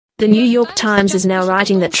The New York Times is now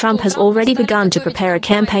writing that Trump has already begun to prepare a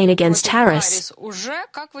campaign against Harris.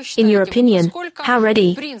 In your opinion, how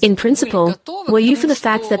ready, in principle, were you for the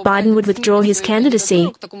fact that Biden would withdraw his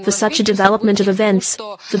candidacy, for such a development of events,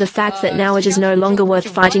 for the fact that now it is no longer worth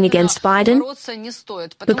fighting against Biden?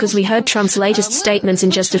 Because we heard Trump's latest statements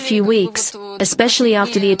in just a few weeks, especially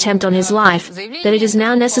after the attempt on his life, that it is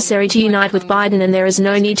now necessary to unite with Biden and there is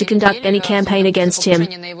no need to conduct any campaign against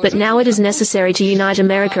him, but now it is necessary to unite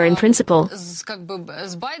America in principle.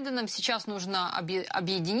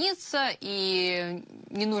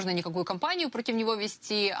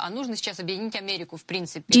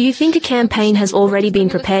 Do you think a campaign has already been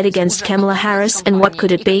prepared against Kamala Harris, and what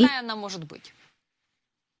could it be?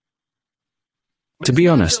 To be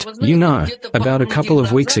honest, about a couple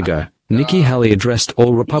of weeks ago, Nikki Haley addressed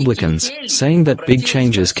all Republicans, saying that big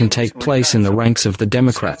changes can take place in the ranks of the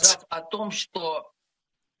Democrats.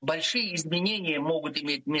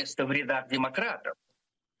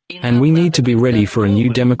 And we need to be ready for a new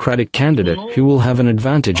Democratic candidate who will have an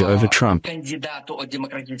advantage over Trump.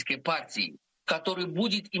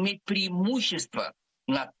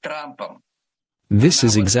 This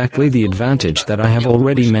is exactly the advantage that I have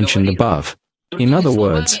already mentioned above. In other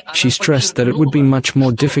words, she stressed that it would be much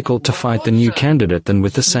more difficult to fight the new candidate than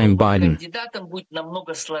with the same Biden.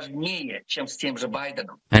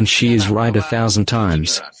 And she is right 1,000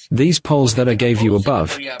 times. These polls that I gave you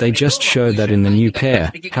above, they just show that in the new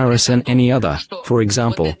pair, Harris and any other, for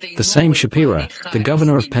example, the same Shapiro, the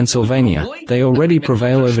governor of Pennsylvania, they already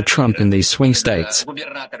prevail over Trump in these swing states.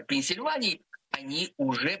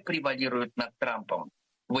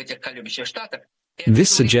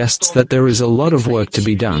 This suggests that there is a lot of work to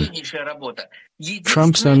be done.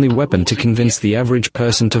 Trump's only weapon to convince the average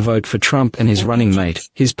person to vote for Trump and his running mate,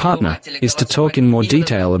 his partner, is to talk in more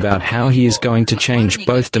detail about how he is going to change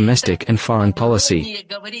both domestic and foreign policy.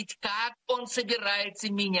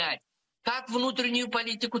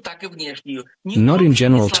 Not in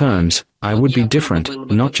general terms, I would be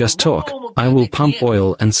different, not just talk, I will pump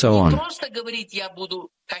oil and so on.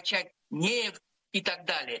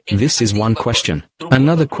 This is one question.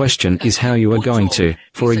 Another question is how you are going to,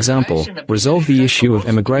 for example, resolve the issue of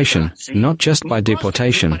immigration, not just by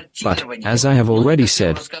deportation, but, as I have already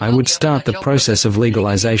said, I would start the process of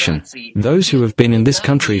legalization. Those who have been in this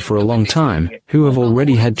country for a long time, who have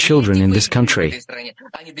already had children in this country,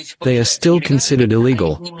 they are still considered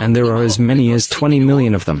illegal, and there are as many as 20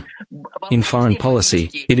 million of them. In foreign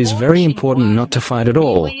policy, it is very important not to fight at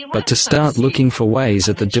all, but to start looking for ways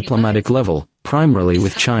at the diplomatic level, primarily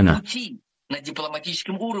with China.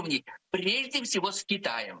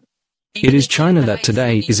 It is China that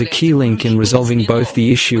today is a key link in resolving both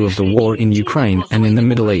the issue of the war in Ukraine and in the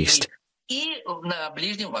Middle East.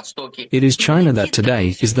 It is China that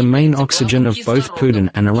today is the main oxygen of both Putin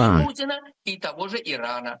and Iran.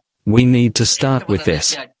 We need to start with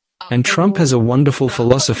this. And Trump has a wonderful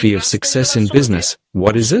philosophy of success in business.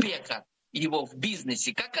 What is it?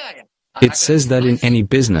 It says that in any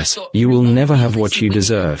business, you will never have what you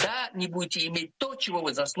deserve.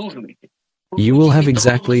 You will have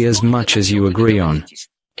exactly as much as you agree on.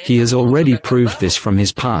 He has already proved this from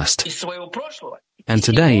his past. And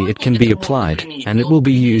today it can be applied, and it will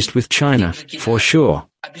be used with China, for sure.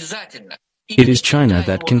 It is China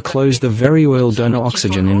that can close the very oil donor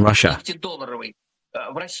oxygen in Russia.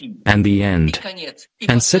 And the end.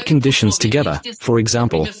 And set conditions together, for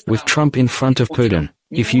example, with Trump in front of Putin.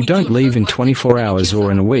 If you don't leave in 24 hours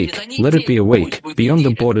or in a week, let it be a week, beyond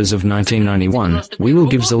the borders of 1991, we will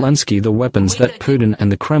give Zelensky the weapons that Putin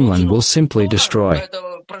and the Kremlin will simply destroy.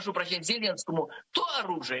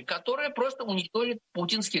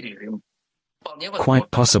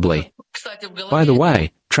 Quite possibly. By the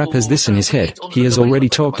way, Trump has this in his head. He has already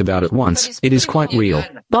talked about it once. It is quite real.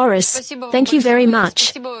 Boris, thank you very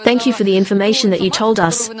much. Thank you for the information that you told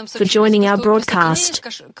us, for joining our broadcast.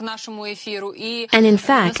 And in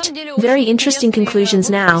fact, very interesting conclusions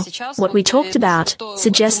now. What we talked about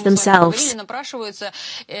suggest themselves.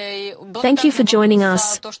 Thank you for joining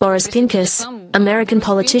us, Boris Pinkus, American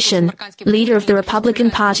politician, leader of the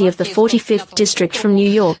Republican Party of the 45th District from New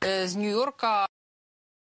York.